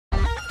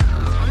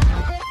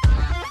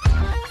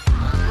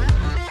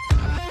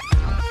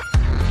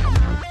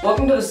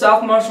Welcome to the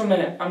South Marshall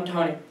Minute. I'm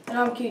Tony. And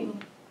I'm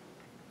Keaton.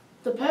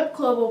 The Pep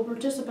Club will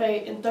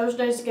participate in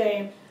Thursday's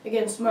game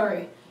against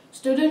Murray.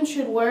 Students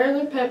should wear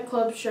their Pep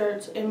Club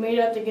shirts and meet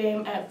at the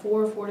game at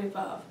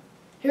 4:45.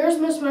 Here's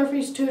Miss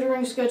Murphy's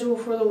tutoring schedule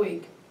for the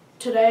week.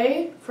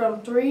 Today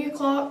from 3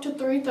 o'clock to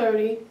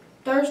 3:30,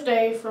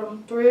 Thursday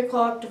from 3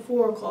 o'clock to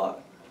 4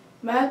 o'clock.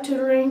 Math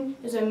tutoring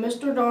is in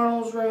Mr.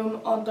 Darnold's room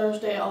on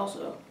Thursday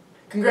also.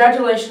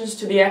 Congratulations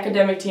to the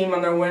academic team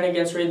on their win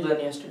against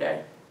Reedland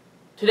yesterday.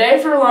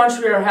 Today for lunch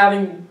we are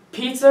having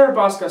pizza or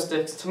Bosco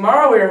sticks.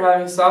 Tomorrow we are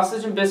having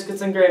sausage and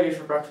biscuits and gravy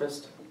for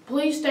breakfast.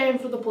 Please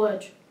stand for the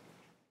pledge.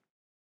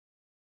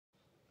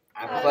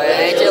 I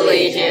pledge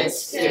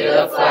allegiance to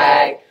the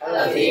flag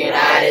of the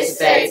United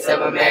States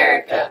of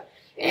America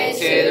and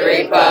to the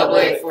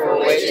republic for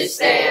which it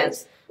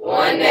stands,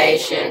 one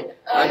nation,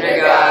 under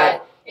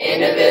God,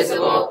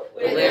 indivisible,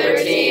 with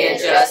liberty and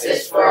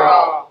justice for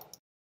all.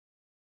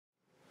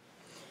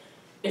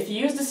 If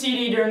you used a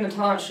CD during the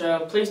talent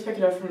show, please pick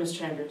it up from Ms.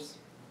 Chambers.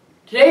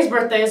 Today's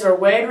birthdays are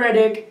Wade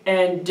Reddick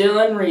and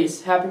Dylan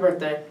Reese. Happy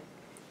birthday.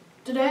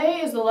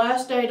 Today is the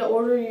last day to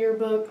order your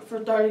book for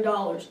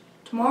 $30.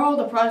 Tomorrow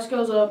the price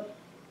goes up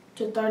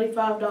to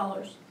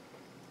 $35.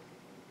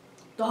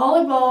 The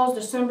Holly Ball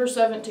is December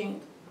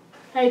 17th.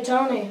 Hey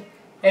Tony,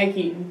 Hey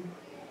Keaton.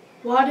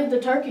 why did the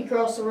turkey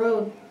cross the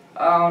road?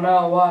 I don't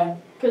know why.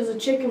 Because the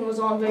chicken was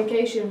on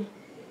vacation.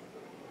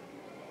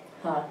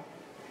 Huh.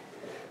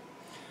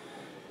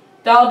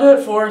 That'll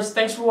do it for us.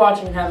 Thanks for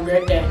watching and have a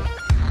great day.